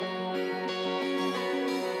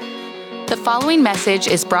The following message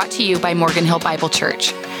is brought to you by Morgan Hill Bible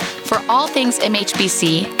Church. For all things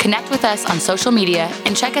MHBC, connect with us on social media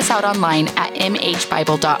and check us out online at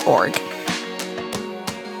mhbible.org.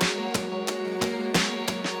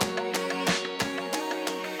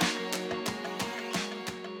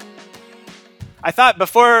 I thought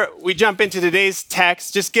before we jump into today's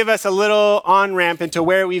text, just give us a little on-ramp into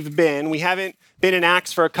where we've been. We haven't been in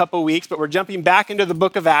Acts for a couple weeks, but we're jumping back into the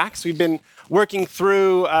book of Acts. We've been working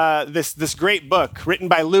through this great book written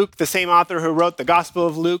by Luke, the same author who wrote the Gospel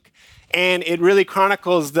of Luke, and it really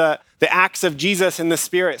chronicles the acts of Jesus in the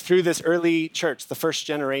Spirit through this early church, the first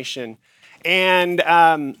generation. And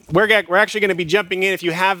we're actually going to be jumping in. If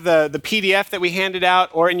you have the PDF that we handed out,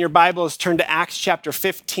 or in your Bibles, turn to Acts chapter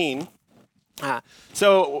 15.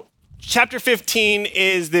 So chapter 15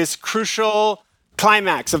 is this crucial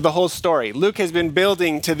climax of the whole story. Luke has been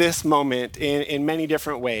building to this moment in many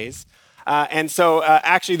different ways. And so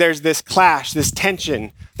actually there's this clash, this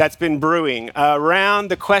tension that's been brewing around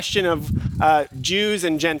the question of Jews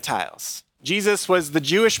and Gentiles. Jesus was the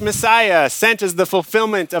Jewish Messiah, sent as the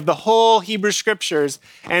fulfillment of the whole Hebrew Scriptures.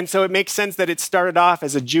 And so it makes sense that it started off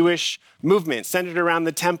as a Jewish movement centered around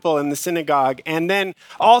the temple and the synagogue. And then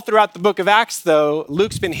all throughout the book of Acts, though,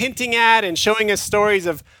 Luke's been hinting at and showing us stories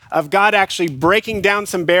of God actually breaking down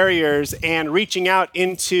some barriers and reaching out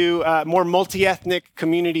into a more multi-ethnic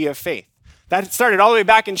community of faith. That started all the way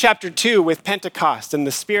back in chapter 2 with Pentecost, and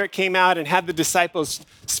the Spirit came out and had the disciples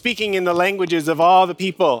speaking in the languages of all the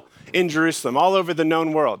people in Jerusalem, all over the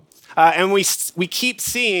known world. And we keep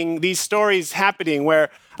seeing these stories happening where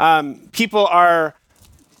people are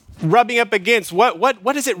rubbing up against what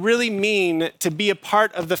does it really mean to be a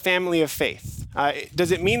part of the family of faith?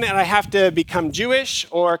 Does it mean that I have to become Jewish,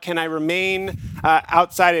 or can I remain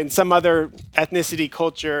outside in some other ethnicity,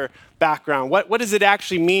 culture, background? What does it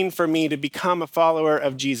actually mean for me to become a follower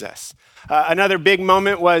of Jesus? Another big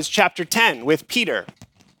moment was chapter 10 with Peter.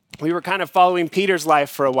 We were kind of following Peter's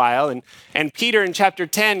life for a while, and Peter in chapter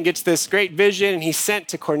 10 gets this great vision, and he's sent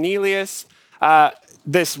to Cornelius,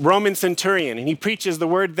 this Roman centurion, and he preaches the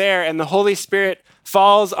word there, and the Holy Spirit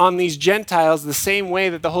falls on these Gentiles the same way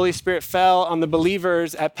that the Holy Spirit fell on the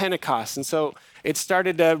believers at Pentecost. And so it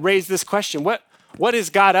started to raise this question, what is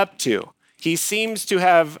God up to? He seems to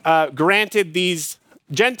have granted these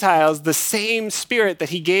Gentiles the same Spirit that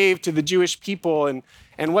he gave to the Jewish people, and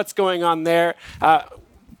what's going on there?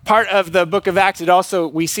 Part of the book of Acts,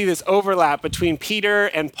 we see this overlap between Peter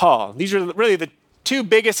and Paul. These are really the two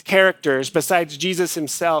biggest characters besides Jesus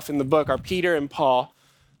himself in the book are Peter and Paul.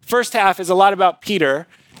 First half is a lot about Peter,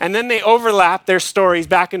 and then they overlap their stories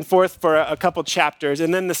back and forth for a couple chapters.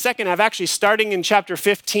 And then the second half, actually starting in chapter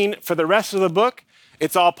 15 for the rest of the book,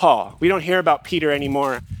 it's all Paul. We don't hear about Peter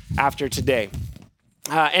anymore after today.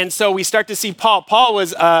 And so we start to see Paul. Paul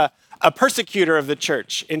was a persecutor of the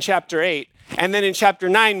church in chapter 8. And then in chapter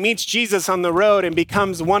 9, meets Jesus on the road and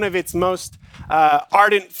becomes one of its most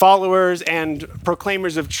ardent followers and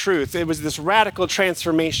proclaimers of truth. It was this radical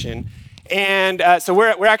transformation. And so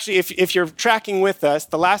we're actually, if you're tracking with us,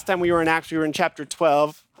 the last time we were in Acts, we were in chapter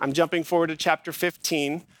 12. I'm jumping forward to chapter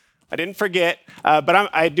 15. I didn't forget, but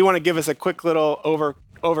I do want to give us a quick little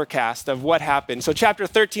overcast of what happened. So chapter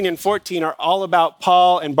 13 and 14 are all about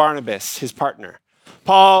Paul and Barnabas, his partner.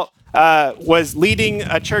 Paul was leading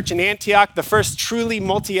a church in Antioch, the first truly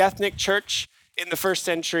multi-ethnic church in the first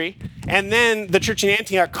century. And then the church in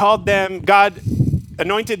Antioch called them, God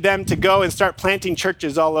anointed them to go and start planting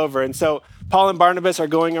churches all over. And so Paul and Barnabas are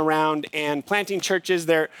going around and planting churches.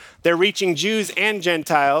 They're reaching Jews and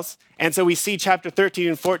Gentiles. And so we see chapter 13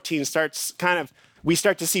 and 14 we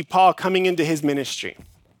start to see Paul coming into his ministry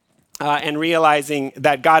and realizing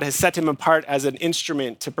that God has set him apart as an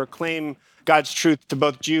instrument to proclaim God's truth to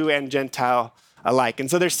both Jew and Gentile alike. And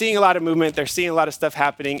so they're seeing a lot of movement, they're seeing a lot of stuff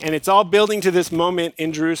happening, and it's all building to this moment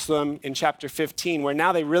in Jerusalem in chapter 15, where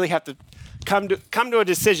now they really have to come to a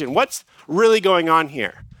decision. What's really going on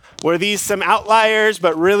here? Were these some outliers,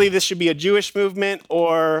 but really this should be a Jewish movement,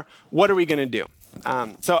 or what are we going to do?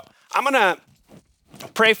 So I'm going to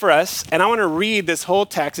pray for us, and I want to read this whole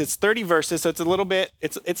text. It's 30 verses, so it's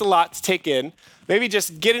a lot to take in. Maybe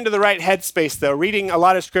just get into the right headspace, though. Reading a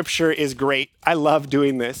lot of scripture is great. I love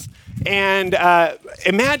doing this. And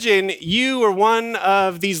imagine you were one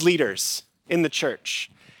of these leaders in the church.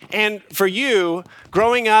 And for you,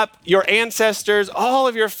 growing up, your ancestors, all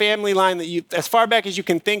of your family line that you, as far back as you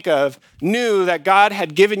can think of, knew that God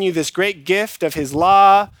had given you this great gift of his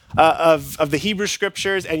law, of the Hebrew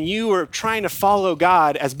scriptures, and you were trying to follow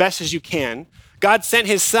God as best as you can. God sent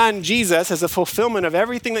his son, Jesus, as a fulfillment of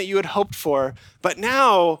everything that you had hoped for. But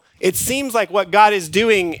now it seems like what God is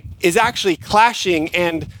doing is actually clashing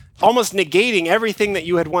and almost negating everything that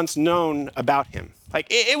you had once known about him. Like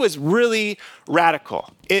it was really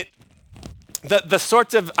radical. The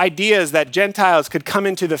sorts of ideas that Gentiles could come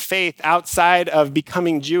into the faith outside of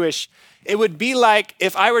becoming Jewish, it would be like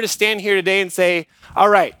if I were to stand here today and say, all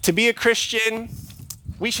right, to be a Christian,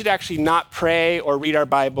 we should actually not pray or read our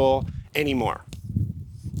Bible anymore.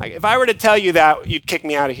 Like if I were to tell you that, you'd kick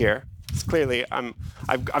me out of here. It's clearly,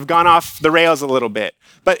 I've gone off the rails a little bit.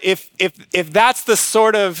 But if that's the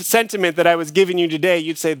sort of sentiment that I was giving you today,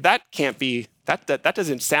 you'd say that can't be, that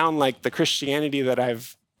doesn't sound like the Christianity that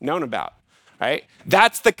I've known about. Right?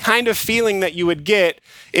 That's the kind of feeling that you would get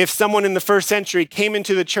if someone in the first century came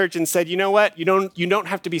into the church and said, you know what, you don't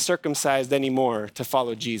have to be circumcised anymore to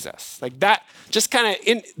follow Jesus. Like that, just kind of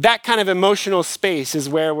in that kind of emotional space is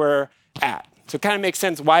where we're at. So it kind of makes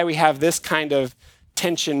sense why we have this kind of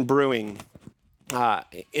tension brewing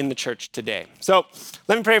in the church today. So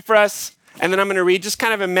let me pray for us, and then I'm going to read. Just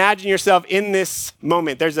kind of imagine yourself in this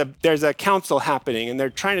moment. There's a council happening, and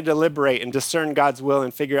they're trying to deliberate and discern God's will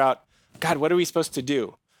and figure out, God, what are we supposed to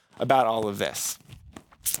do about all of this?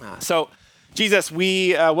 So, Jesus,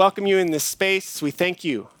 we welcome you in this space. We thank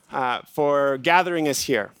you for gathering us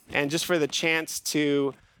here and just for the chance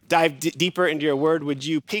to dive deeper into your word. Would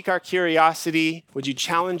you pique our curiosity? Would you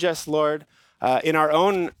challenge us, Lord, in our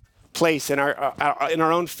own place, in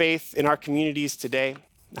our own faith, in our communities today?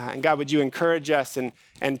 And God, would you encourage us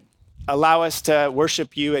and allow us to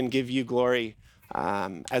worship you and give you glory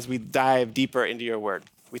as we dive deeper into your word?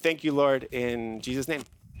 We thank you, Lord, in Jesus' name.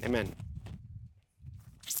 Amen.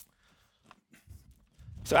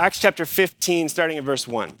 So Acts chapter 15, starting at verse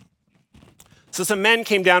 1. So some men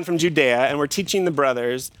came down from Judea and were teaching the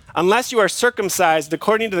brothers, unless you are circumcised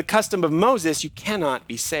according to the custom of Moses, you cannot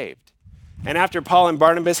be saved. And after Paul and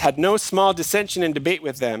Barnabas had no small dissension and debate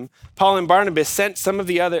with them, Paul and Barnabas sent some of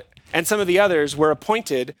the others were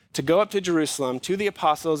appointed to go up to Jerusalem to the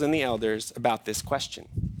apostles and the elders about this question.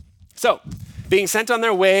 So, being sent on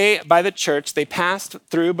their way by the church, they passed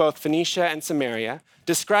through both Phoenicia and Samaria,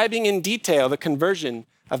 describing in detail the conversion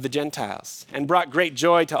of the Gentiles, and brought great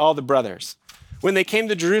joy to all the brothers. When they came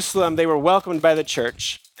to Jerusalem, they were welcomed by the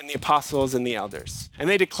church and the apostles and the elders, and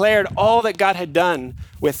they declared all that God had done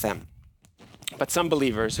with them. But some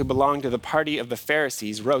believers who belonged to the party of the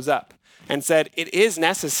Pharisees rose up and said, it is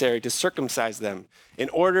necessary to circumcise them in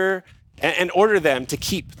order them to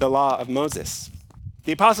keep the law of Moses.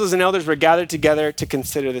 The apostles and elders were gathered together to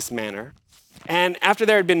consider this matter. And after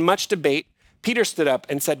there had been much debate, Peter stood up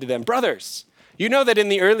and said to them, brothers, you know that in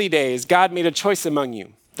the early days God made a choice among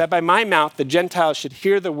you, that by my mouth the Gentiles should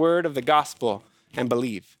hear the word of the gospel and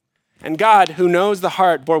believe. And God, who knows the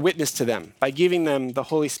heart, bore witness to them by giving them the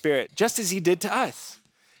Holy Spirit, just as he did to us.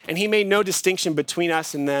 And he made no distinction between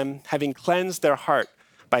us and them, having cleansed their heart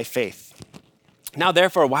by faith. Now,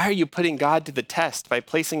 therefore, why are you putting God to the test by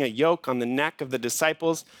placing a yoke on the neck of the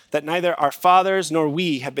disciples that neither our fathers nor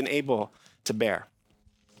we have been able to bear?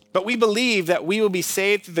 But we believe that we will be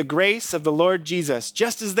saved through the grace of the Lord Jesus,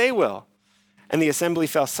 just as they will. And the assembly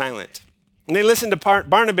fell silent. And they listened to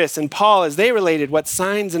Barnabas and Paul as they related what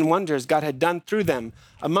signs and wonders God had done through them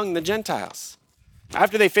among the Gentiles.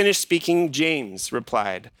 After they finished speaking, James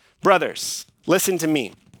replied, brothers, listen to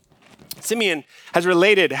me. Simeon has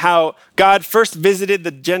related how God first visited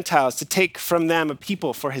the Gentiles to take from them a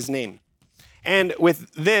people for his name. And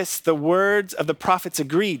with this, the words of the prophets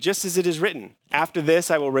agree, just as it is written, after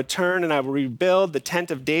this, I will return and I will rebuild the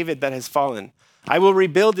tent of David that has fallen. I will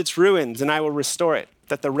rebuild its ruins and I will restore it,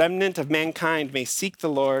 that the remnant of mankind may seek the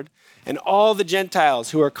Lord and all the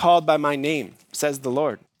Gentiles who are called by my name, says the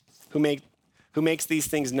Lord, who makes these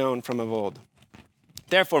things known from of old.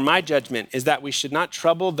 Therefore, my judgment is that we should not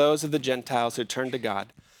trouble those of the Gentiles who turn to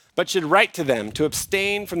God, but should write to them to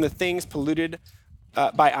abstain from the things polluted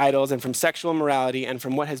by idols and from sexual immorality and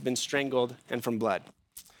from what has been strangled and from blood.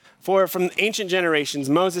 For from ancient generations,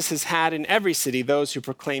 Moses has had in every city those who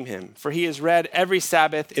proclaim him, for he is read every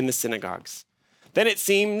Sabbath in the synagogues. Then it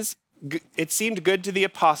seemed good to the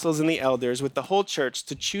apostles and the elders with the whole church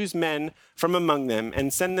to choose men from among them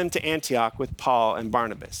and send them to Antioch with Paul and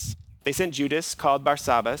Barnabas. They sent Judas, called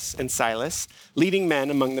Barsabbas, and Silas, leading men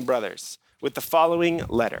among the brothers, with the following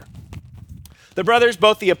letter. The brothers,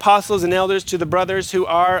 both the apostles and elders, to the brothers who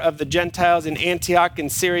are of the Gentiles in Antioch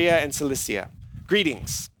and Syria and Cilicia.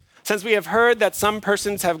 Greetings. Since we have heard that some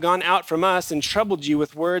persons have gone out from us and troubled you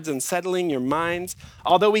with words unsettling your minds,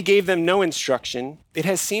 although we gave them no instruction, it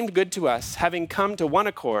has seemed good to us, having come to one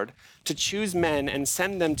accord, to choose men and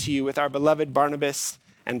send them to you with our beloved Barnabas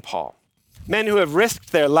and Paul. Men who have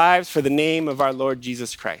risked their lives for the name of our Lord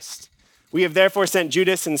Jesus Christ. We have therefore sent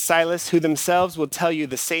Judas and Silas, who themselves will tell you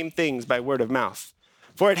the same things by word of mouth.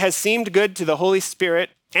 For it has seemed good to the Holy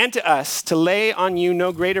Spirit and to us to lay on you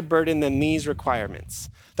no greater burden than these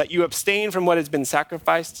requirements, that you abstain from what has been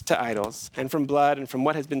sacrificed to idols, and from blood, and from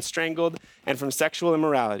what has been strangled, and from sexual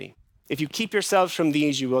immorality. If you keep yourselves from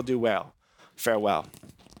these, you will do well. Farewell."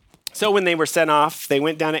 So when they were sent off, they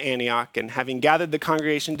went down to Antioch, and having gathered the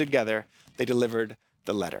congregation together, they delivered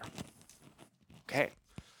the letter. Okay.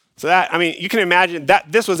 So you can imagine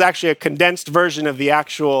that this was actually a condensed version of the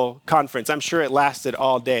actual conference. I'm sure it lasted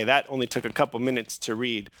all day. That only took a couple minutes to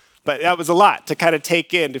read. But that was a lot to kind of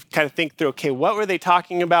take in, to kind of think through, okay, what were they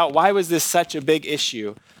talking about? Why was this such a big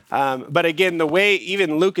issue? But again, the way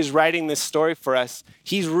even Luke is writing this story for us,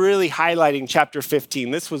 he's really highlighting chapter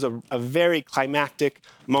 15. This was a very climactic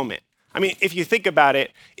moment. I mean, if you think about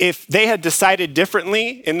it, if they had decided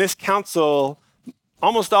differently in this council,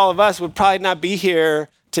 almost all of us would probably not be here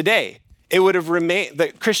today. It would have remained,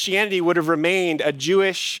 that Christianity would have remained a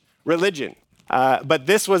Jewish religion. But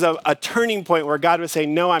this was a turning point where God was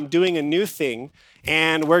saying, no, I'm doing a new thing,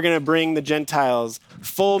 and we're going to bring the Gentiles,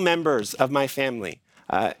 full members of my family,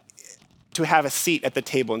 to have a seat at the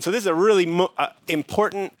table. And so this is a really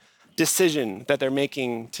important decision that they're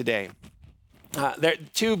making today. There are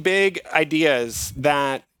two big ideas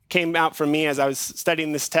that came out for me as I was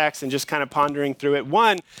studying this text and just kind of pondering through it.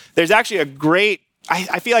 One, there's actually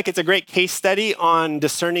I feel like it's a great case study on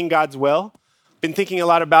discerning God's will. Been thinking a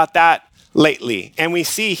lot about that lately. And we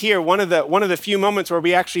see here one of the few moments where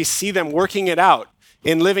we actually see them working it out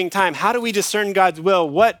in living time. How do we discern God's will?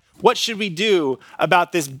 What should we do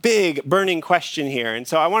about this big burning question here? And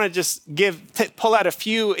so I want to just pull out a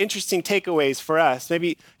few interesting takeaways for us.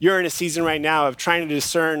 Maybe you're in a season right now of trying to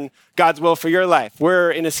discern God's will for your life.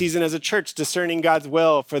 We're in a season as a church discerning God's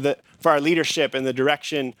will for our leadership and the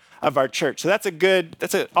direction of our church. So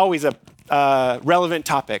that's always a relevant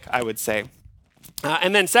topic, I would say.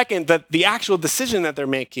 And then second, the actual decision that they're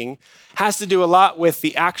making has to do a lot with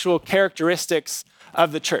the actual characteristics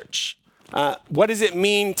of the church. What does it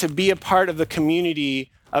mean to be a part of the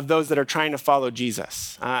community of those that are trying to follow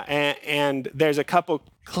Jesus? And there's a couple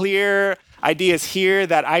clear ideas here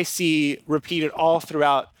that I see repeated all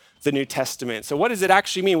throughout the New Testament. So what does it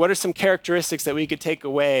actually mean? What are some characteristics that we could take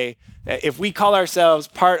away? If we call ourselves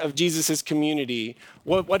part of Jesus's community,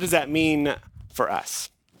 what does that mean for us?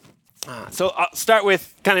 So I'll start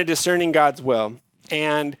with kind of discerning God's will.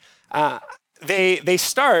 And they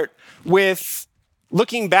start with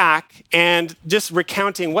looking back and just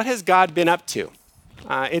recounting, what has God been up to?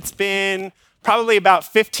 It's been probably about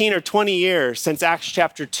 15 or 20 years since Acts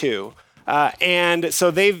chapter 2. And so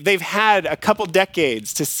they've had a couple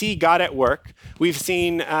decades to see God at work. We've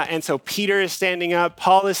seen, and so Peter is standing up,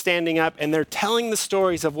 Paul is standing up, and they're telling the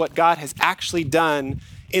stories of what God has actually done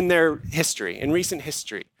in their history, in recent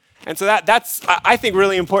history. And so that's, I think,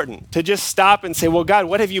 really important to just stop and say, well, God,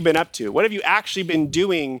 what have you been up to? What have you actually been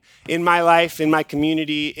doing in my life, in my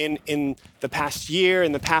community, in the past year,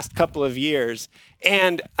 in the past couple of years?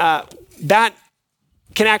 And that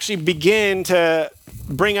can actually begin to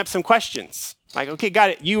bring up some questions. Like, okay,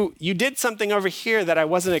 God, you did something over here that I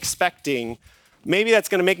wasn't expecting. Maybe that's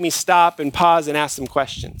going to make me stop and pause and ask some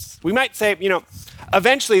questions. We might say,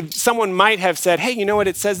 eventually someone might have said, hey, you know what,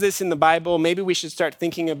 it says this in the Bible. Maybe we should start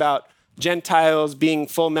thinking about Gentiles being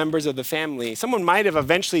full members of the family. Someone might have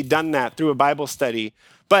eventually done that through a Bible study.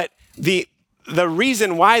 But the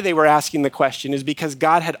reason why they were asking the question is because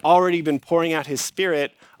God had already been pouring out his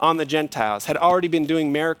Spirit on the Gentiles, had already been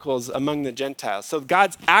doing miracles among the Gentiles. So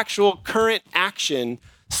God's actual current action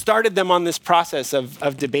started them on this process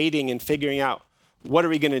of debating and figuring out, what are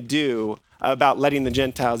we going to do about letting the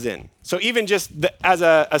Gentiles in? So even just as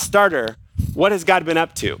a starter, what has God been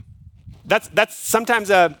up to? That's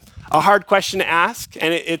sometimes a hard question to ask,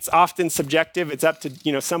 and it's often subjective. It's up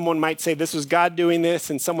to, someone might say this was God doing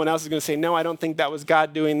this, and someone else is going to say, no, I don't think that was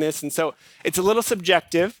God doing this. And so it's a little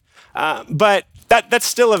subjective, but that's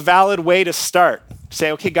still a valid way to start.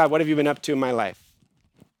 Say, okay, God, what have you been up to in my life?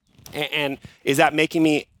 And is that making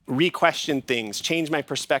me re-question things, change my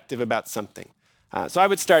perspective about something? So I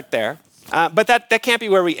would start there. But that can't be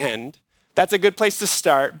where we end. That's a good place to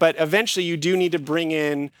start, but eventually you do need to bring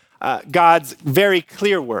in God's very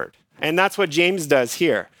clear word. And that's what James does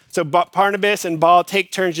here. So Barnabas and Paul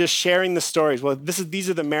take turns just sharing the stories. Well, these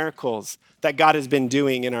are the miracles that God has been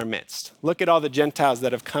doing in our midst. Look at all the Gentiles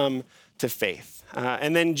that have come to faith.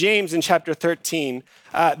 And then James in chapter 13,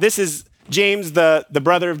 this is James, the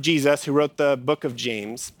brother of Jesus, who wrote the book of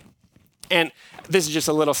James. And this is just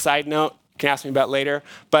a little side note, you can ask me about later,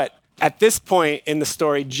 but at this point in the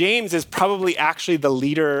story, James is probably actually the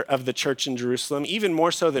leader of the church in Jerusalem, even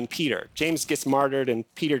more so than Peter. James gets martyred and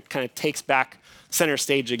Peter kind of takes back center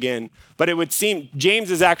stage again. But it would seem James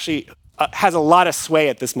is actually has a lot of sway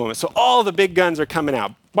at this moment. So all the big guns are coming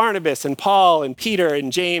out. Barnabas and Paul and Peter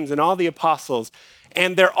and James and all the apostles.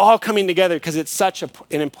 And they're all coming together because it's such an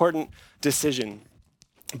important decision.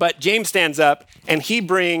 But James stands up and he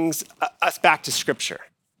brings us back to Scripture.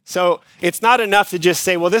 So it's not enough to just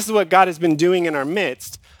say, well, this is what God has been doing in our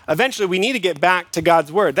midst. Eventually, we need to get back to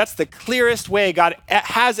God's word. That's the clearest way God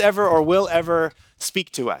has ever or will ever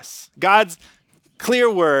speak to us. God's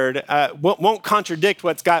clear word won't contradict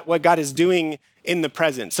what God is doing in the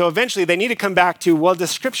present. So eventually, they need to come back to, well,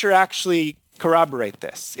 does Scripture actually corroborate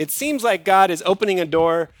this? It seems like God is opening a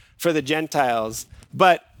door for the Gentiles,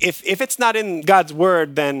 but if it's not in God's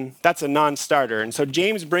word, then that's a non-starter. And so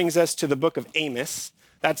James brings us to the book of Amos.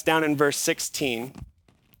 That's down in verse 16.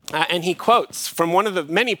 And he quotes from one of the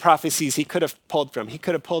many prophecies he could have pulled from. He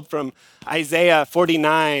could have pulled from Isaiah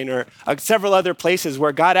 49 or several other places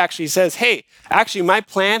where God actually says, hey, actually, my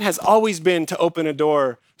plan has always been to open a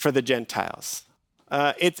door for the Gentiles.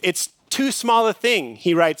 It's too small a thing,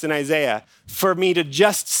 he writes in Isaiah, for me to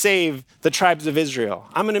just save the tribes of Israel.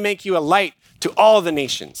 I'm going to make you a light to all the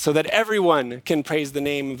nations so that everyone can praise the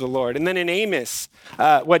name of the Lord. And then in Amos,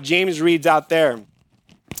 what James reads out there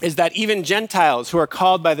is that even Gentiles who are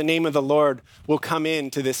called by the name of the Lord will come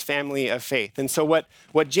into this family of faith. And so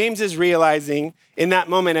what James is realizing in that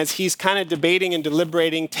moment as he's kind of debating and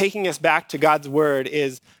deliberating, taking us back to God's word,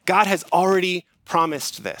 is God has already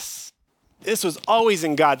promised this. This was always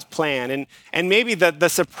in God's plan. And maybe the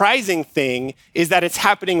surprising thing is that it's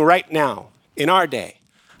happening right now in our day.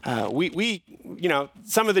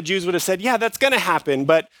 Some of the Jews would have said, yeah, that's going to happen,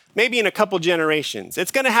 but maybe in a couple generations.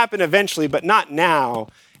 It's going to happen eventually, but not now.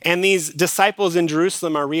 And these disciples in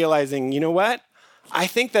Jerusalem are realizing, you know what? I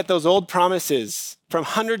think that those old promises from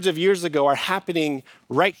hundreds of years ago are happening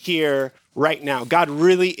right here, right now. God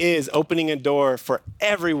really is opening a door for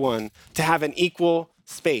everyone to have an equal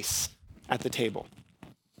space at the table.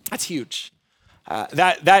 That's huge.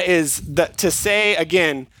 To say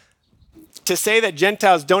that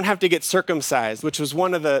Gentiles don't have to get circumcised, which was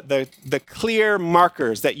one of the clear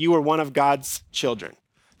markers that you were one of God's children.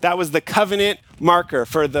 That was the covenant marker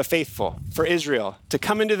for the faithful, for Israel. To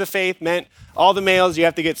come into the faith meant all the males, you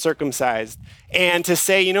have to get circumcised. And to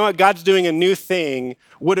say, you know what, God's doing a new thing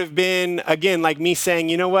would have been, again, like me saying,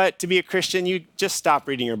 you know what, to be a Christian, you just stop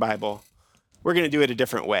reading your Bible. We're going to do it a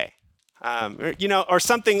different way. Or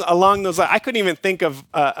something along those lines. I couldn't even think of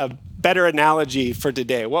a better analogy for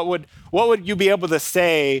today. What would you be able to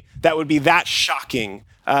say that would be that shocking?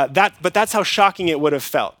 But that's how shocking it would have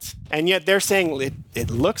felt. And yet they're saying, it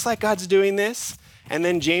looks like God's doing this. And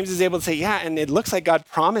then James is able to say, yeah, and it looks like God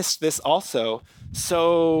promised this also.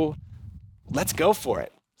 So let's go for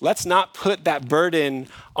it. Let's not put that burden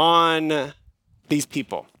on these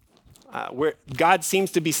people. Where God seems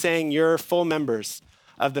to be saying you're full members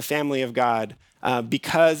of the family of God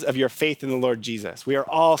because of your faith in the Lord Jesus. We are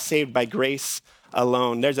all saved by grace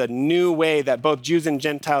alone. There's a new way that both Jews and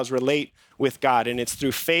Gentiles relate with God, and it's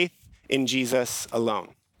through faith in Jesus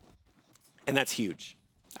alone. And that's huge.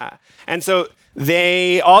 And so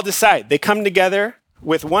they all decide. They come together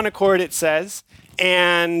with one accord, it says,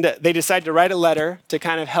 and they decide to write a letter to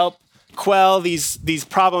kind of help quell these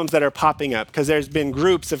problems that are popping up, because there's been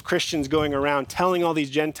groups of Christians going around telling all these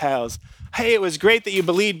Gentiles, hey, it was great that you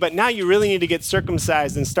believed, but now you really need to get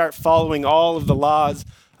circumcised and start following all of the laws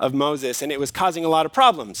of Moses. And it was causing a lot of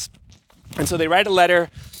problems. And so they write a letter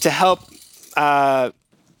to help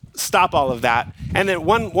stop all of that. And then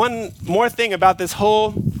one more thing about this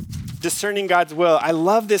whole discerning God's will, I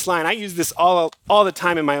love this line. I use this all the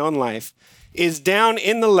time in my own life, is down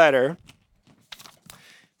in the letter,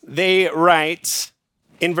 they write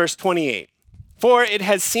in verse 28, for it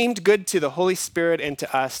has seemed good to the Holy Spirit and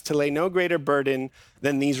to us to lay no greater burden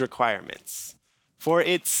than these requirements. For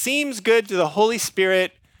it seems good to the Holy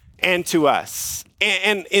Spirit and to us.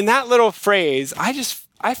 And in that little phrase,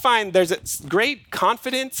 I find there's a great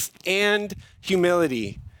confidence and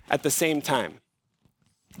humility at the same time.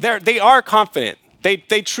 They are confident.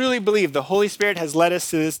 They truly believe the Holy Spirit has led us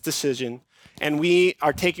to this decision, and we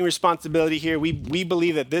are taking responsibility here. We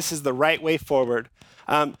believe that this is the right way forward.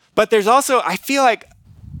 But there's also, I feel like,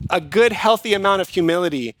 a good, healthy amount of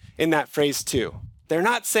humility in that phrase too. They're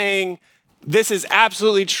not saying this is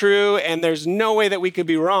absolutely true and there's no way that we could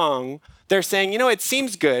be wrong. They're saying, it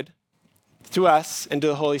seems good to us and to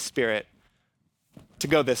the Holy Spirit to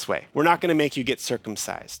go this way. We're not going to make you get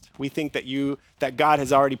circumcised. We think that God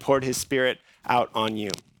has already poured his Spirit out on you.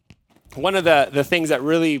 One of the things that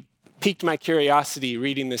really piqued my curiosity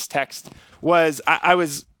reading this text was I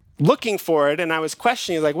was looking for it and I was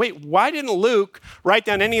questioning, like, wait, why didn't Luke write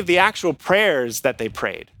down any of the actual prayers that they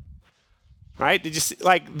prayed? Right? Did you see,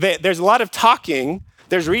 like, there's a lot of talking,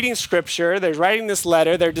 there's reading scripture, there's writing this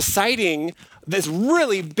letter, they're deciding this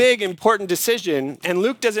really big, important decision, and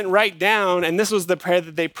Luke doesn't write down, and this was the prayer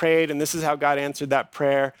that they prayed, and this is how God answered that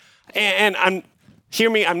prayer. And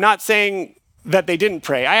hear me, I'm not saying that they didn't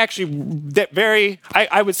pray. I actually,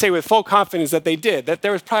 I would say with full confidence that they did, that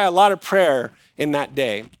there was probably a lot of prayer in that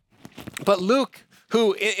day. But Luke,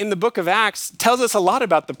 who in the book of Acts tells us a lot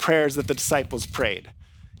about the prayers that the disciples prayed.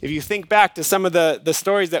 If you think back to some of the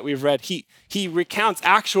stories that we've read, he recounts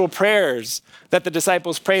actual prayers that the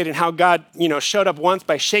disciples prayed and how God, showed up once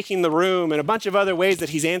by shaking the room and a bunch of other ways that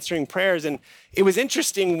he's answering prayers. And it was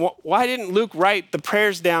interesting. Why didn't Luke write the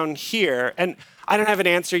prayers down here? And I don't have an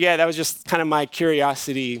answer yet. That was just kind of my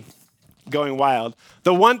curiosity going wild.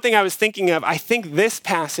 The one thing I was thinking of, I think this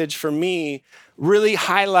passage for me really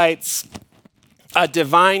highlights a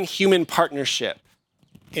divine human partnership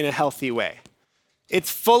in a healthy way. It's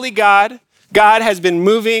fully God. God has been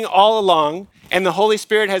moving all along, and the Holy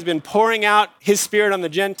Spirit has been pouring out his Spirit on the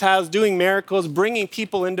Gentiles, doing miracles, bringing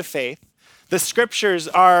people into faith. The scriptures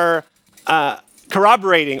are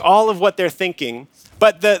corroborating all of what they're thinking,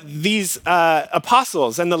 but these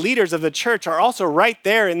apostles and the leaders of the church are also right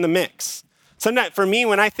there in the mix. Sometimes, for me,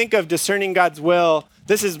 when I think of discerning God's will,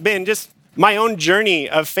 this has been just my own journey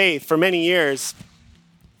of faith for many years.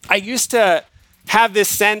 I used to have this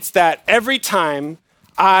sense that every time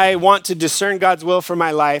I want to discern God's will for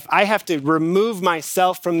my life, I have to remove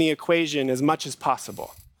myself from the equation as much as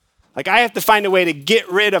possible. Like, I have to find a way to get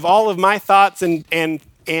rid of all of my thoughts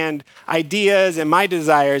and ideas and my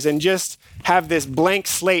desires and just have this blank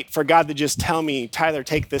slate for God to just tell me, Tyler,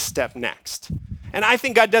 take this step next. And I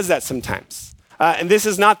think God does that sometimes. And this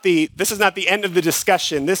is not the end of the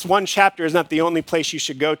discussion. This one chapter is not the only place you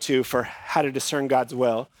should go to for how to discern God's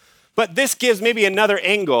will. But this gives maybe another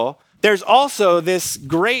angle. There's also this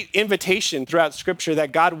great invitation throughout Scripture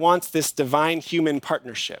that God wants this divine human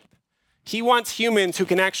partnership. He wants humans who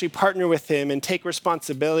can actually partner with him and take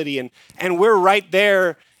responsibility, and we're right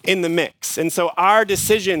there in the mix. And so our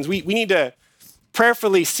decisions, we need to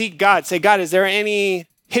prayerfully seek God, say, God, is there any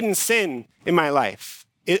hidden sin in my life?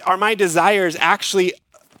 Are my desires actually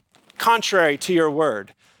contrary to your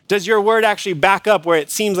word? Does your word actually back up where it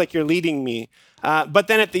seems like you're leading me? But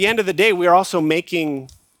then at the end of the day, we are also making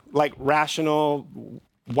like rational,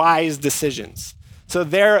 wise decisions. So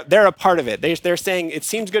they're a part of it. They're saying it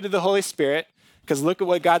seems good to the Holy Spirit because look at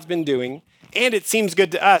what God's been doing. And it seems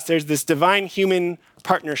good to us. There's this divine human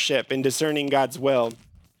partnership in discerning God's will.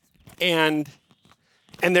 And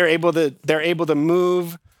they're able to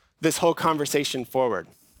move this whole conversation forward.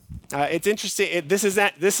 It's interesting. This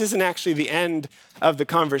isn't actually the end of the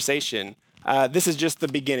conversation. This is just the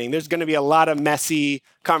beginning. There's going to be a lot of messy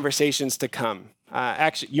conversations to come.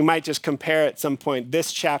 Actually, you might just compare at some point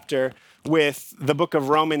this chapter with the book of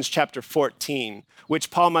Romans chapter 14,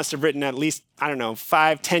 which Paul must have written at least,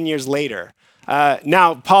 5-10 years later.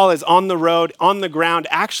 Now, Paul is on the road, on the ground,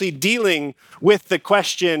 actually dealing with the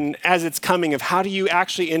question as it's coming of how do you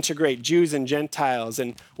actually integrate Jews and Gentiles,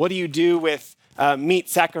 and what do you do with meat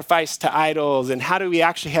sacrificed to idols, and how do we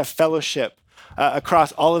actually have fellowship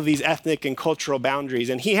across all of these ethnic and cultural boundaries.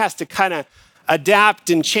 And he has to kind of adapt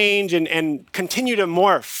and change and continue to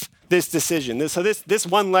morph this decision. So this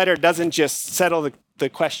one letter doesn't just settle the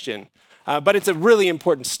question, but it's a really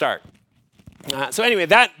important start. So anyway,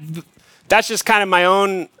 that's just kind of my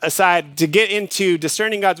own aside. To get into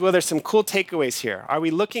discerning God's will, there's some cool takeaways here. Are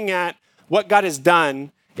we looking at what God has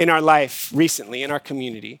done in our life recently, in our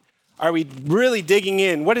community? Are we really digging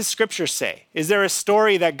in? What does Scripture say? Is there a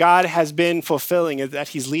story that God has been fulfilling that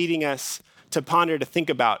he's leading us to ponder, to think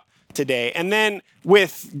about today? And then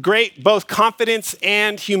with great both confidence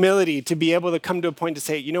and humility to be able to come to a point to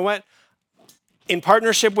say, you know what? In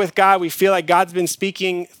partnership with God, we feel like God's been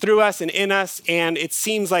speaking through us and in us, and it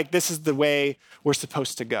seems like this is the way we're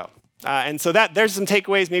supposed to go. And so there's some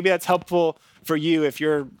takeaways. Maybe that's helpful for you if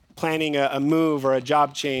you're planning a move or a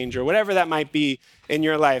job change or whatever that might be in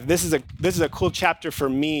your life. This is a cool chapter for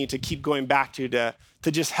me to keep going back to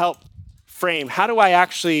just help frame how do I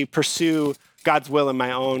actually pursue God's will in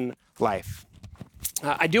my own life.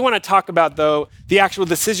 I do want to talk about, though, the actual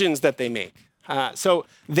decisions that they make. So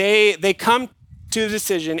they come to the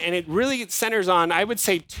decision, and it really centers on, I would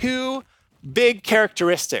say, two big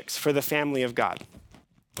characteristics for the family of God.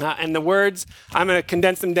 And the words, I'm going to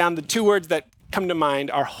condense them down. The two words that come to mind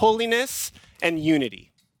are holiness and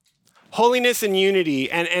unity. Holiness and unity.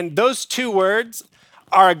 And those two words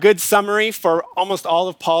are a good summary for almost all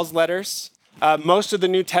of Paul's letters. Most of the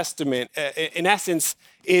New Testament, in essence,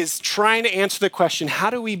 is trying to answer the question, how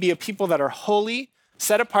do we be a people that are holy,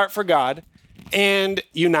 set apart for God, and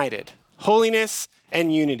united? Holiness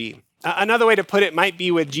and unity. Another way to put it might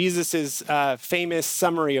be with Jesus' famous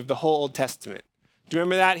summary of the whole Old Testament. Do you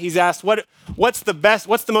remember that? He's asked, what's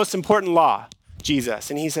the most important law, Jesus?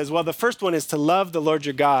 And he says, well, the first one is to love the Lord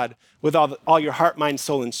your God with all your heart, mind,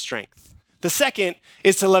 soul, and strength. The second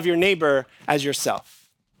is to love your neighbor as yourself,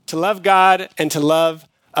 to love God and to love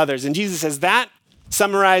others. And Jesus says that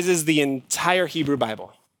summarizes the entire Hebrew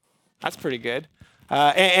Bible. That's pretty good.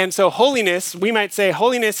 And so holiness, we might say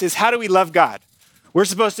holiness is how do we love God? We're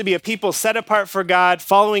supposed to be a people set apart for God,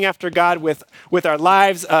 following after God with our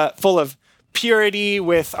lives full of purity,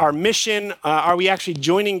 with our mission. Are we actually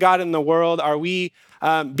joining God in the world? Are we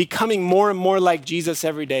becoming more and more like Jesus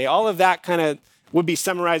every day? All of that kind of would be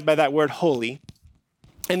summarized by that word holy.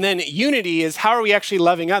 And then unity is how are we actually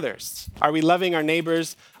loving others? Are we loving our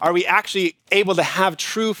neighbors? Are we actually able to have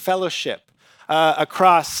true fellowship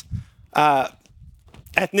across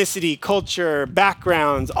ethnicity, culture,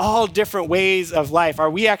 backgrounds, all different ways of life? Are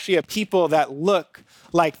we actually a people that look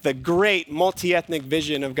like the great multi-ethnic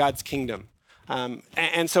vision of God's kingdom?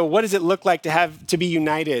 And so what does it look like to be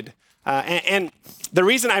united? And the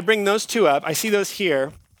reason I bring those two up, I see those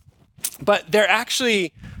here, but they're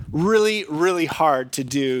actually really, really hard to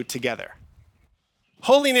do together.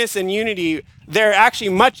 Holiness and unity, they're actually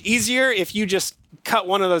much easier if you just cut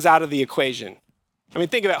one of those out of the equation. I mean,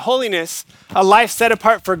 think about holiness, a life set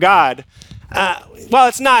apart for God. Well,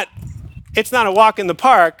 it's not a walk in the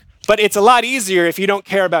park, but it's a lot easier if you don't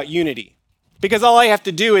care about unity. Because all I have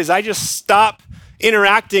to do is I just stop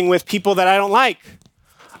interacting with people that I don't like.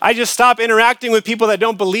 I just stop interacting with people that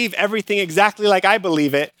don't believe everything exactly like I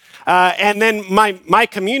believe it. And then my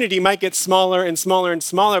community might get smaller and smaller and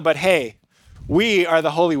smaller, but hey, we are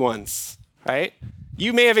the holy ones, right?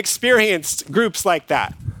 You may have experienced groups like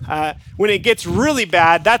that. When it gets really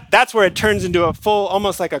bad, that's where it turns into a full,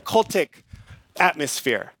 almost like a cultic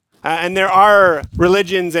atmosphere. And there are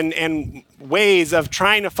religions and ways of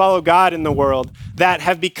trying to follow God in the world that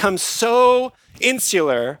have become so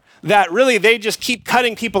insular that really they just keep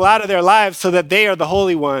cutting people out of their lives so that they are the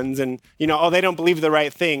holy ones and, they don't believe the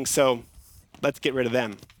right thing, so let's get rid of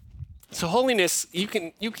them. So holiness, we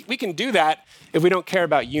can do that if we don't care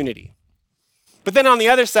about unity. But then on the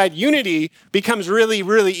other side, unity becomes really,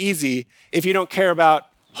 really easy if you don't care about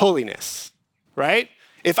holiness, right?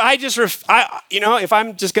 If if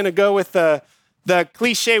I'm just going to go with the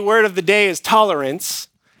cliche word of the day is tolerance,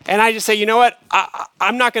 and I just say, you know what,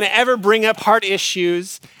 I'm not going to ever bring up hard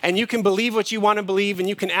issues, and you can believe what you want to believe, and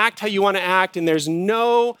you can act how you want to act, and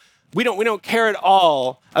we don't care at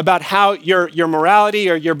all about how your morality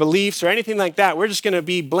or your beliefs or anything like that. We're just going to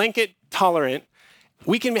be blanket tolerant.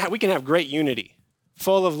 We can have great unity,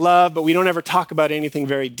 full of love, but we don't ever talk about anything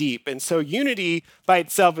very deep. And so unity by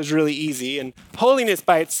itself is really easy, and holiness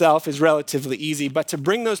by itself is relatively easy, but to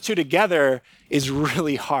bring those two together is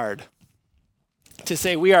really hard. To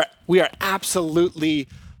say we are absolutely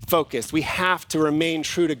focused. We have to remain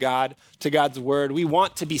true to God, to God's word. We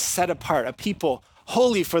want to be set apart, a people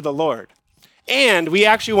holy for the Lord. And we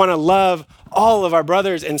actually want to love all of our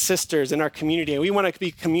brothers and sisters in our community. And we want to be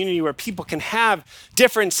a community where people can have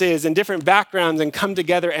differences and different backgrounds and come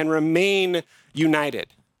together and remain united.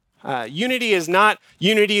 Unity is not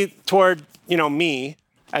unity toward, me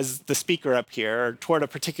as the speaker up here or toward a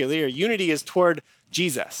particular leader. Unity is toward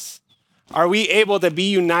Jesus. Are we able to be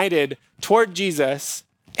united toward Jesus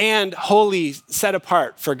and wholly set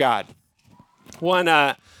apart for God? One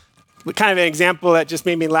kind of an example that just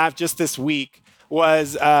made me laugh just this week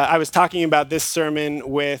was I was talking about this sermon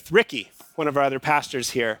with Ricky, one of our other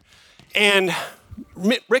pastors here. And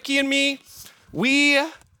Ricky and me,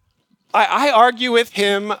 I argue with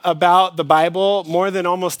him about the Bible more than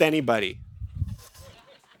almost anybody.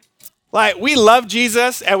 Like, we love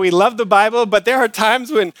Jesus and we love the Bible, but there are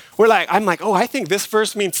times when I'm like, oh, I think this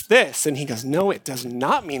verse means this. And he goes, no, it does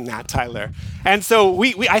not mean that, Tyler. And so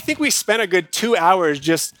I think we spent a good 2 hours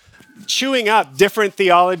just chewing up different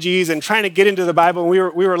theologies and trying to get into the Bible.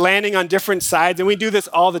 And we were landing on different sides, and we do this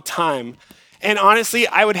all the time. And honestly,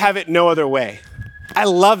 I would have it no other way. I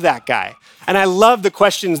love that guy. And I love the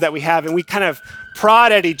questions that we have, and we kind of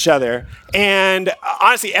prod at each other. And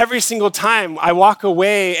honestly, every single time I walk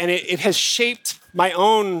away, and it has shaped my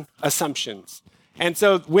own assumptions. And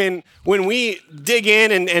so when we dig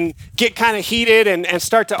in and get kind of heated and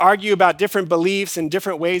start to argue about different beliefs and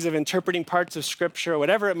different ways of interpreting parts of Scripture, or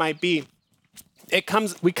whatever it might be,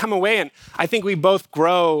 we come away, and I think we both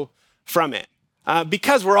grow from it.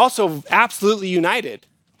 because we're also absolutely united.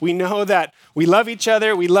 We know that we love each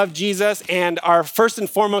other, we love Jesus, and our first and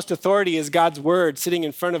foremost authority is God's word sitting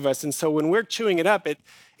in front of us. And so when we're chewing it up,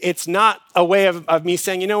 it's not a way of me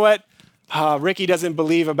saying, you know what, Ricky doesn't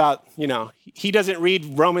believe about, he doesn't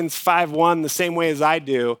read Romans 5:1 the same way as I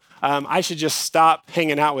do. I should just stop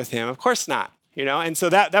hanging out with him. Of course not, And so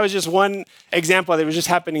that was just one example that was just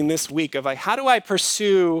happening this week of like, how do I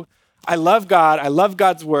pursue, I love God, I love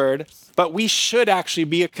God's word, but we should actually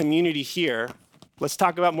be a community here. Let's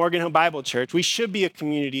talk about Morgan Hill Bible Church. We should be a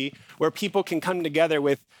community where people can come together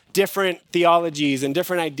with different theologies and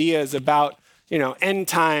different ideas about, end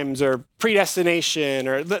times or predestination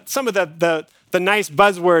or some of the nice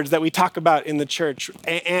buzzwords that we talk about in the church.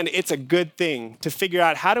 And it's a good thing to figure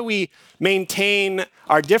out how do we maintain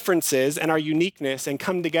our differences and our uniqueness and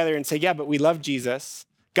come together and say, yeah, but we love Jesus.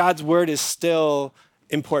 God's word is still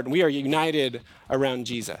important. We are united around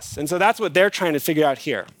Jesus. And so that's what they're trying to figure out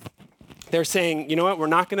here. They're saying, you know what, we're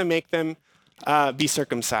not going to make them be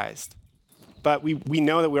circumcised. But we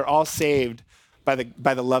know that we're all saved by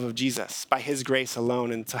the love of Jesus, by his grace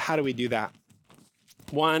alone. And so how do we do that?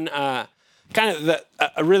 One a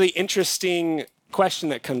really interesting question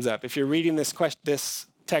that comes up, if you're reading this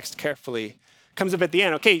text carefully, comes up at the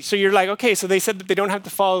end. Okay, so you're like, okay, so they said that they don't have to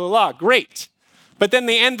follow the law. Great. But then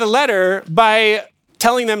they end the letter by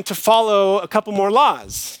telling them to follow a couple more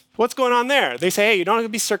laws. What's going on there? They say, hey, you don't have to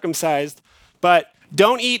be circumcised, but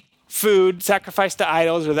don't eat food sacrificed to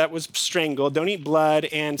idols or that was strangled. Don't eat blood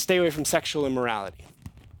and stay away from sexual immorality.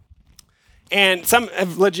 And some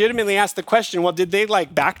have legitimately asked the question, well, did they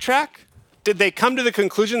backtrack? Did they come to the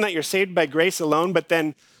conclusion that you're saved by grace alone, but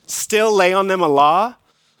then still lay on them a law?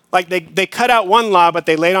 Like they cut out one law, but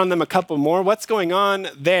they laid on them a couple more. What's going on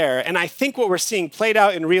there? And I think what we're seeing played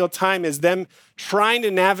out in real time is them trying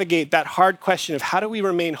to navigate that hard question of how do we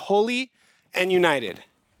remain holy and united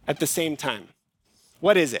at the same time?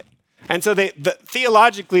 What is it? And so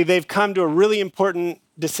theologically, they've come to a really important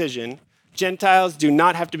decision. Gentiles do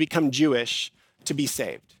not have to become Jewish to be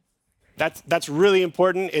saved. That's really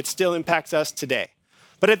important. It still impacts us today.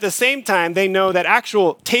 But at the same time, they know that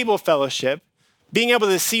actual table fellowship, being able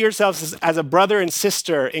to see yourselves as a brother and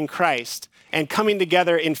sister in Christ and coming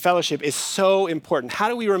together in fellowship is so important. How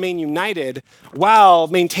do we remain united while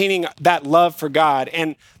maintaining that love for God?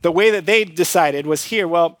 And the way that they decided was here,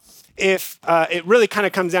 if it really kind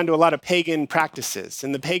of comes down to a lot of pagan practices.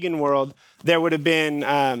 In the pagan world, there would have been,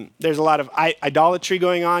 there's a lot of idolatry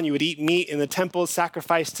going on. You would eat meat in the temples,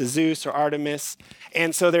 sacrificed to Zeus or Artemis.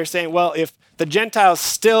 And so they're saying, well, if the Gentiles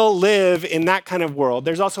still live in that kind of world,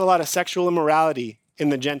 there's also a lot of sexual immorality in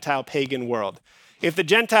the Gentile pagan world. If the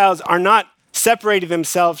Gentiles are not separating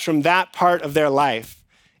themselves from that part of their life,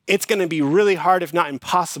 it's going to be really hard, if not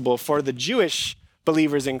impossible, for the Jewish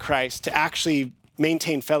believers in Christ to actually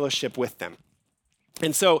maintain fellowship with them.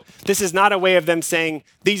 And so this is not a way of them saying,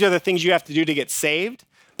 these are the things you have to do to get saved,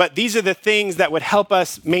 but these are the things that would help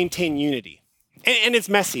us maintain unity. And it's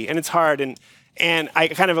messy and it's hard. And I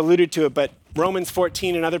kind of alluded to it, but Romans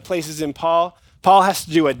 14 and other places in Paul has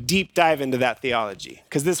to do a deep dive into that theology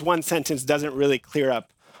because this one sentence doesn't really clear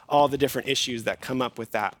up all the different issues that come up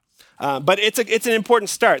with that. But it's an important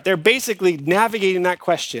start. They're basically navigating that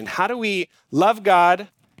question. How do we love God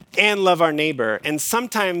and love our neighbor? And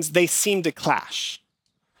sometimes they seem to clash.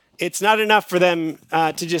 It's not enough for them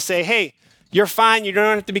to just say, hey, you're fine, you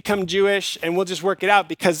don't have to become Jewish, and we'll just work it out,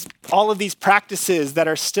 because all of these practices that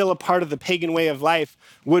are still a part of the pagan way of life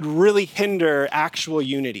would really hinder actual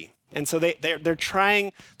unity. And so they're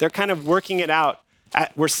trying, they're kind of working it out.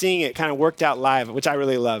 We're seeing it kind of worked out live, which I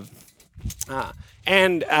really love.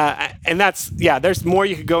 And that's, there's more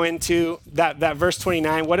you could go into. That verse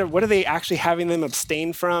 29, what are they actually having them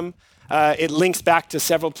abstain from? It links back to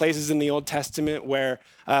several places in the Old Testament where,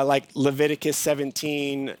 like Leviticus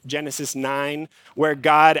 17, Genesis 9, where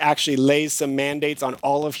God actually lays some mandates on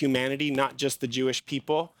all of humanity, not just the Jewish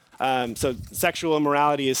people. So sexual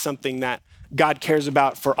immorality is something that God cares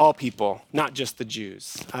about for all people, not just the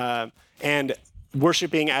Jews. And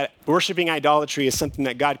worshiping idolatry is something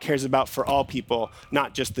that God cares about for all people,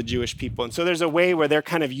 not just the Jewish people. And so there's a way where they're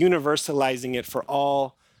kind of universalizing it for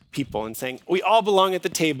all people and saying, we all belong at the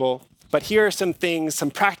table, but here are some things,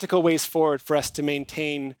 some practical ways forward for us to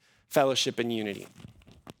maintain fellowship and unity.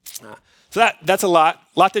 So that's a lot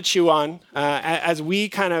to chew on. As we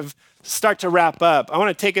kind of start to wrap up, I want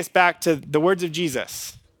to take us back to the words of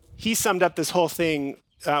Jesus. He summed up this whole thing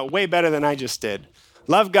way better than I just did.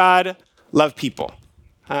 Love God, love people.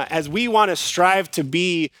 As we want to strive to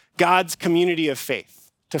be God's community of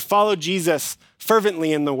faith, to follow Jesus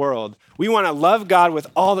fervently in the world, we want to love God with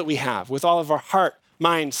all that we have, with all of our heart,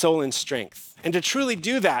 mind, soul, and strength. And to truly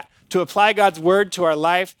do that, to apply God's word to our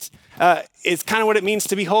life, is kind of what it means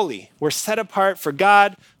to be holy. We're set apart for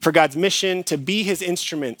God, for God's mission, to be his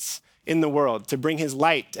instruments in the world, to bring his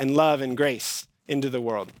light and love and grace into the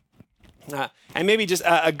world. And maybe just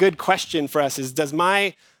a good question for us is, does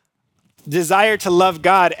my desire to love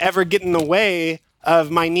God ever get in the way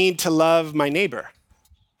of my need to love my neighbor?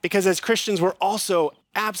 Because as Christians, we're also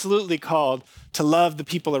absolutely called to love the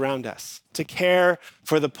people around us, to care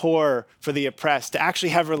for the poor, for the oppressed, to actually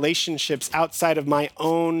have relationships outside of my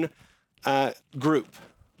own group.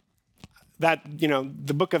 That,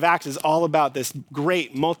 the book of Acts is all about this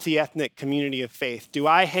great multi-ethnic community of faith. Do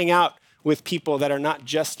I hang out with people that are not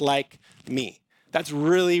just like me? That's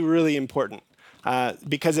really, really important.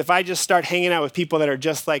 Because if I just start hanging out with people that are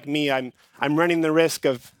just like me, I'm running the risk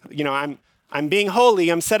of, I'm being holy,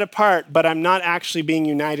 I'm set apart, but I'm not actually being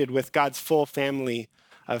united with God's full family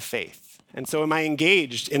of faith. And so am I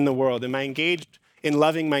engaged in the world? Am I engaged in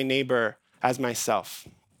loving my neighbor as myself?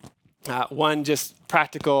 One just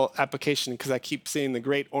practical application, because I keep seeing the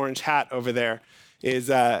great orange hat over there, is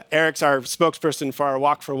Eric's our spokesperson for our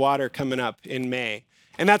Walk for Water coming up in May.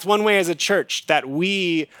 And that's one way as a church that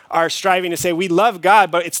we are striving to say we love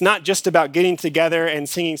God, but it's not just about getting together and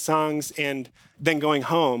singing songs and then going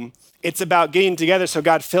home. It's about getting together so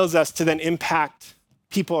God fills us to then impact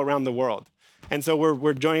people around the world. And so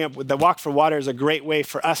we're joining up with the Walk for Water is a great way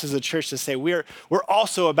for us as a church to say we're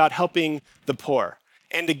also about helping the poor.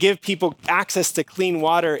 And to give people access to clean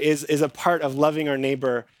water is a part of loving our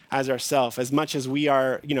neighbor as ourselves. As much as we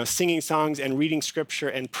are, singing songs and reading scripture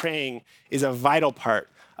and praying is a vital part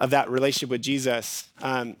of that relationship with Jesus.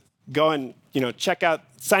 Go and, check out,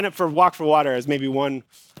 sign up for Walk for Water as maybe one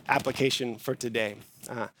application for today.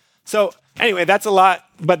 So anyway, that's a lot,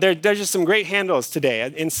 but there's just some great handles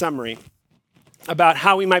today in summary about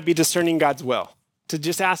how we might be discerning God's will. To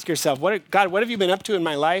just ask yourself, God, what have you been up to in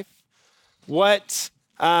my life? What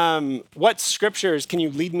scriptures can you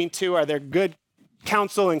lead me to? Are there good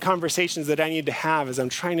counsel and conversations that I need to have as I'm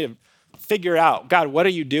trying to figure out, God, what are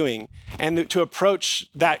you doing? And to approach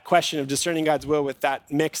that question of discerning God's will with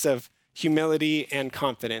that mix of humility and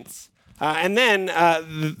confidence. And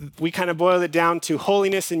then we kind of boil it down to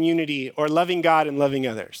holiness and unity, or loving God and loving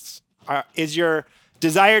others. Is your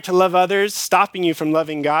desire to love others stopping you from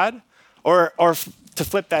loving God? Or to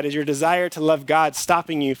flip that, is your desire to love God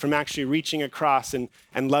stopping you from actually reaching across and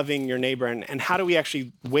loving your neighbor? And how do we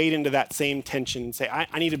actually wade into that same tension and say,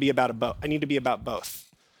 I need to be about both. I need to be about both.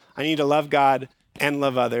 I need to love God and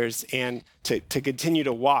love others, and to continue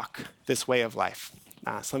to walk this way of life.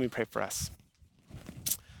 So let me pray for us.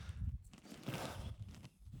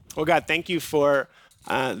 Well, God, thank you for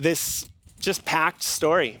this just packed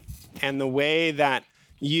story and the way that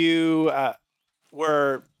you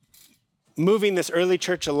were moving this early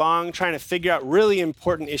church along, trying to figure out really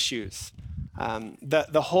important issues.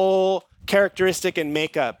 The whole characteristic and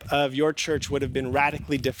makeup of your church would have been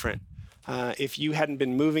radically different if you hadn't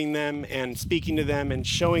been moving them and speaking to them and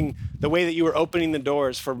showing the way that you were opening the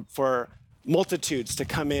doors for multitudes to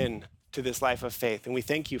come in to this life of faith. And we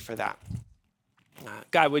thank you for that.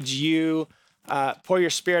 God, would you pour your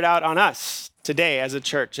Spirit out on us today as a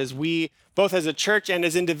church, as we, both as a church and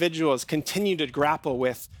as individuals, continue to grapple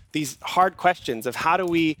with these hard questions of how do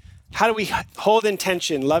we hold in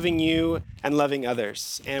tension loving you and loving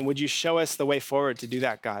others? And would you show us the way forward to do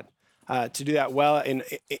that, God, to do that well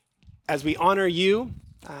as we honor you,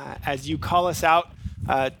 as you call us out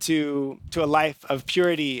to a life of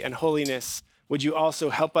purity and holiness? Would you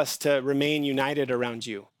also help us to remain united around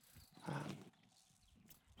you?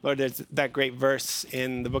 Lord, there's that great verse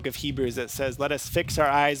in the book of Hebrews that says, let us fix our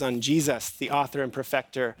eyes on Jesus, the author and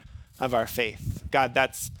perfecter of our faith. God,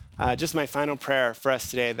 that's just my final prayer for us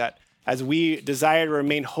today, that as we desire to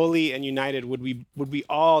remain holy and united, would we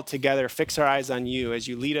all together fix our eyes on you as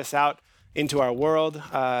you lead us out into our world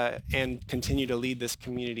and continue to lead this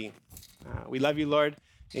community. We love you, Lord.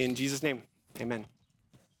 In Jesus' name, amen.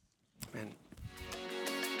 Amen.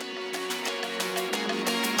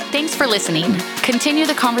 Thanks for listening. Continue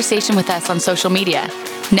the conversation with us on social media.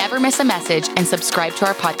 Never miss a message, and subscribe to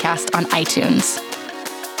our podcast on iTunes.